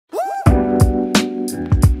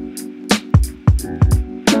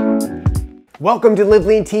Welcome to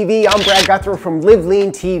LiveLeanTV. I'm Brad Guthrie from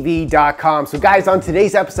LiveLeanTV.com. So guys, on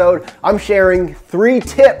today's episode, I'm sharing 3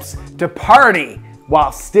 tips to party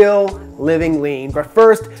while still living lean. But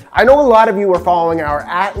first, I know a lot of you are following our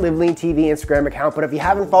 @LiveLeanTV Instagram account, but if you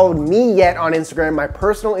haven't followed me yet on Instagram, my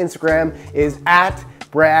personal Instagram is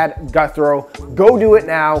 @Brad Guthrie. Go do it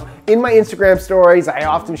now. In my Instagram stories, I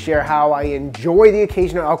often share how I enjoy the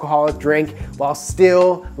occasional alcoholic drink while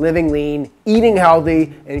still living lean, eating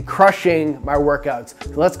healthy, and crushing my workouts.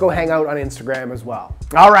 So let's go hang out on Instagram as well.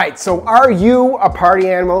 All right, so are you a party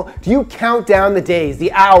animal? Do you count down the days,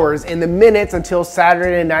 the hours, and the minutes until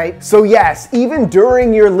Saturday night? So yes, even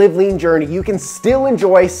during your Live Lean journey, you can still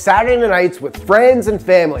enjoy Saturday nights with friends and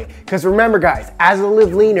family. Because remember guys, as a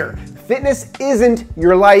Live Leaner, fitness isn't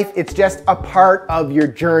your life, it's just a part of your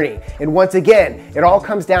journey. And once again, it all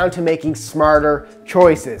comes down to making smarter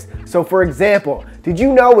choices. So for example, did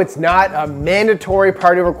you know it's not a mandatory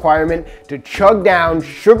party requirement to chug down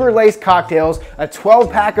sugar-laced cocktails, a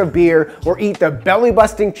 12-pack of beer, or eat the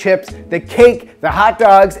belly-busting chips, the cake, the hot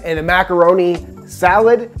dogs, and the macaroni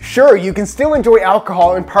salad? Sure, you can still enjoy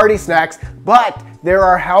alcohol and party snacks, but there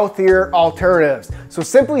are healthier alternatives. So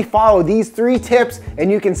simply follow these 3 tips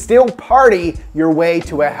and you can still party your way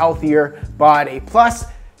to a healthier body. Plus,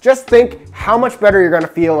 just think how much better you're gonna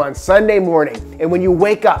feel on Sunday morning and when you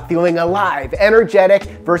wake up feeling alive, energetic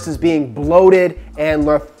versus being bloated and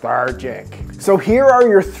lethargic. So here are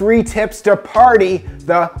your 3 tips to party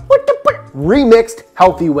the remixed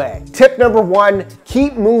healthy way. Tip number 1,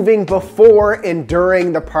 keep moving before and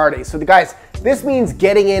during the party. So guys, this means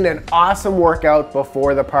getting in an awesome workout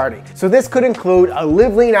before the party. So this could include a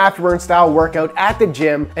Live Lean Afterburn style workout at the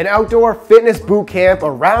gym, an outdoor fitness boot camp, a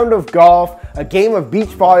round of golf, a game of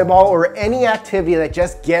beach volleyball, or any activity that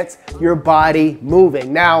just gets your body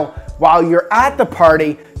moving. Now, while you're at the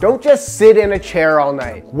party, don't just sit in a chair all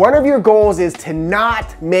night. One of your goals is to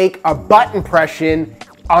not make a butt impression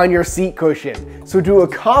on your seat cushion. So to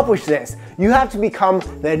accomplish this, you have to become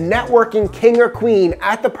the networking king or queen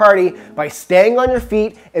at the party by staying on your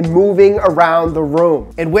feet and moving around the room.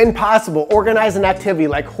 And when possible, organize an activity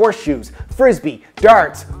like horseshoes, frisbee,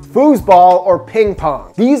 darts, foosball, or ping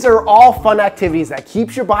pong. These are all fun activities that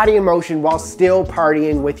keeps your body in motion while still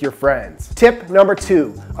partying with your friends. Tip number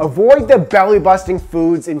 2, avoid the belly-busting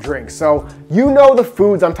foods and drinks. So you know the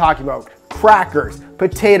foods I'm talking about. Crackers,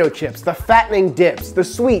 potato chips, the fattening dips, the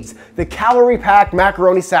sweets, the calorie-packed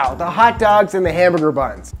macaroni salad, the hot dogs, and the hamburger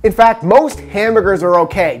buns. In fact, most hamburgers are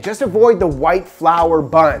okay, just avoid the white flour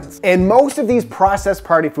buns. And most of these processed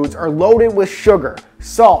party foods are loaded with sugar,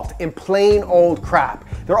 salt, and plain old crap.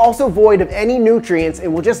 They're also void of any nutrients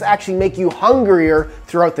and will just actually make you hungrier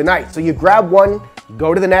throughout the night. So you grab one,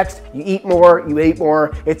 go to the next, you eat more, you eat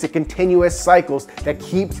more. It's a continuous cycle that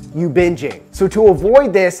keeps you binging. So to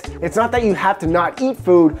avoid this, it's not that you have to not eat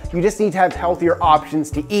food, you just need to have healthier options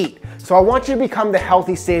to eat. So I want you to become the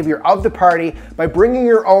healthy savior of the party by bringing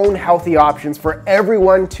your own healthy options for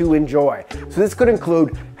everyone to enjoy. So this could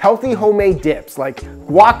include healthy homemade dips like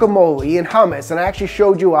guacamole and hummus, and I actually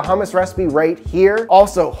showed you a hummus recipe right here.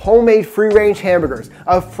 Also, homemade free-range hamburgers,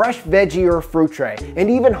 a fresh veggie or fruit tray, and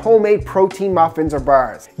even homemade protein muffins or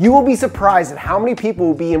bars. You will be surprised at how many people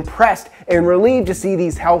will be impressed and relieved to see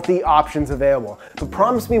these healthy options available. But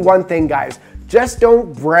promise me one thing, guys, just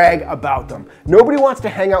don't brag about them. Nobody wants to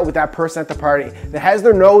hang out with that person at the party that has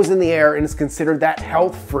their nose in the air and is considered that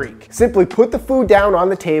health freak. Simply put the food down on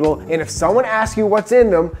the table, and if someone asks you what's in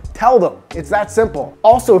them, tell them. It's that simple.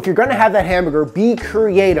 Also, if you're gonna have that hamburger, be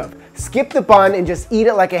creative. Skip the bun and just eat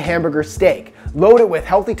it like a hamburger steak. Load it with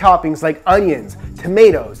healthy toppings like onions,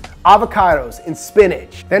 tomatoes, avocados, and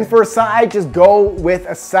spinach. Then for a side, just go with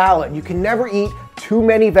a salad. You can never eat too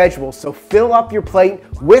many vegetables, so fill up your plate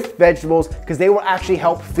with vegetables because they will actually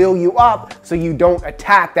help fill you up so you don't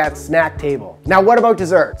attack that snack table. Now what about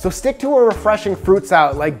dessert? So stick to a refreshing fruit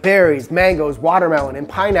salad like berries, mangoes, watermelon, and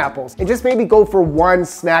pineapples, and just maybe go for one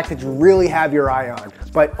snack that you really have your eye on,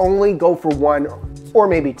 but only go for 1 or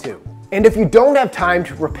maybe 2. And if you don't have time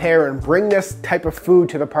to prepare and bring this type of food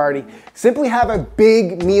to the party, simply have a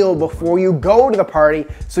big meal before you go to the party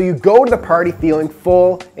so you go to the party feeling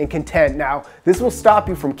full and content. Now, this will stop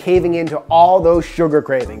you from caving into all those sugar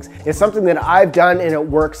cravings. It's something that I've done and it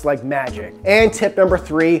works like magic. And tip number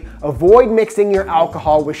 3, avoid mixing your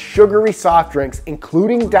alcohol with sugary soft drinks,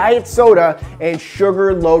 including diet soda and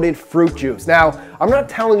sugar-loaded fruit juice. Now, I'm not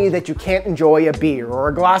telling you that you can't enjoy a beer or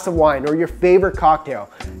a glass of wine or your favorite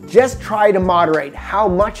cocktail. just try to moderate how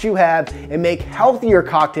much you have and make healthier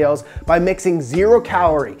cocktails by mixing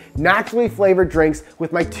 0-calorie, naturally flavored drinks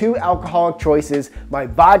with my 2 alcoholic choices, my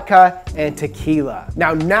vodka and tequila.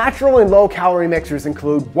 Now, natural and low-calorie mixers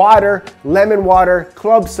include water, lemon water,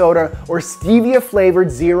 club soda, or stevia-flavored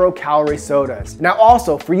 0-calorie sodas. Now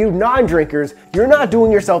also, for you non-drinkers, you're not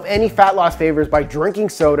doing yourself any fat loss favors by drinking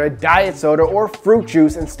soda, diet soda, or fruit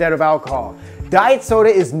juice instead of alcohol. Diet soda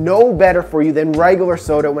is no better for you than regular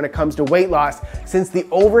soda when it comes to weight loss, since the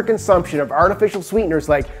overconsumption of artificial sweeteners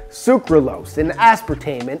like sucralose and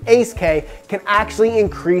aspartame and ACE-K can actually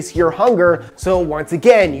increase your hunger, so once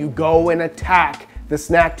again, you go and attack the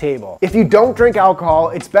snack table. If you don't drink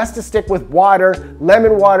alcohol, it's best to stick with water,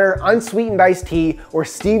 lemon water, unsweetened iced tea, or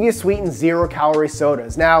stevia-sweetened 0-calorie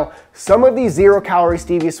sodas. Now, some of these 0-calorie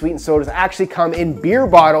stevia-sweetened sodas actually come in beer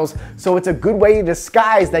bottles, so it's a good way to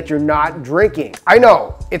disguise that you're not drinking. I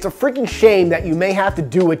know, it's a freaking shame that you may have to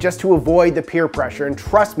do it just to avoid the peer pressure, and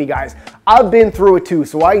trust me guys, I've been through it too,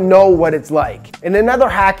 so I know what it's like. And another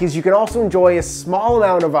hack is you can also enjoy a small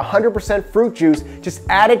amount of 100% fruit juice, just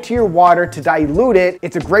add it to your water to dilute it.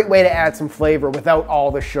 It's a great way to add some flavor without all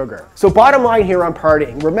the sugar. So bottom line here on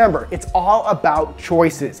partying, remember, it's all about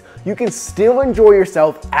choices. You can still enjoy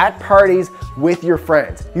yourself at parties with your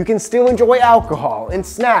friends. You can still enjoy alcohol and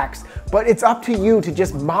snacks, but it's up to you to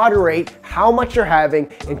just moderate how much you're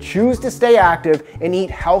having and choose to stay active and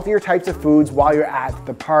eat healthier types of foods while you're at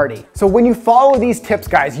the party. So when you follow these tips,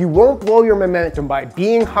 guys, you won't blow your momentum by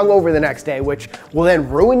being hungover the next day, which will then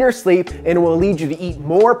ruin your sleep and will lead you to eat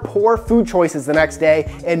more poor food choices the next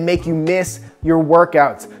day and make you miss your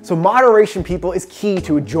workouts. So moderation, people, is key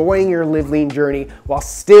to enjoying your Live Lean journey while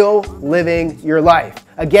still living your life.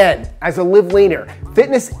 Again, as a Live Leaner,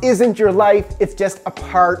 fitness isn't your life, it's just a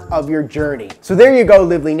part of your journey. So there you go,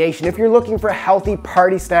 Live Lean Nation. If you're looking for healthy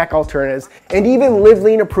party snack alternatives and even Live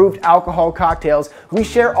Lean approved alcohol cocktails, we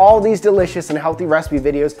share all these delicious and healthy recipe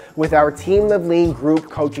videos with our Team Live Lean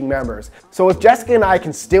group coaching members. So if Jessica and I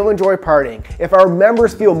can still enjoy partying, if our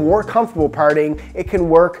members feel more comfortable partying, it can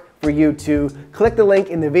work for you too. Click the link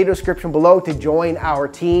in the video description below to join our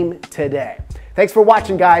team today. Thanks for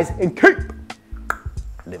watching, guys, and keep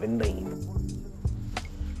living lean.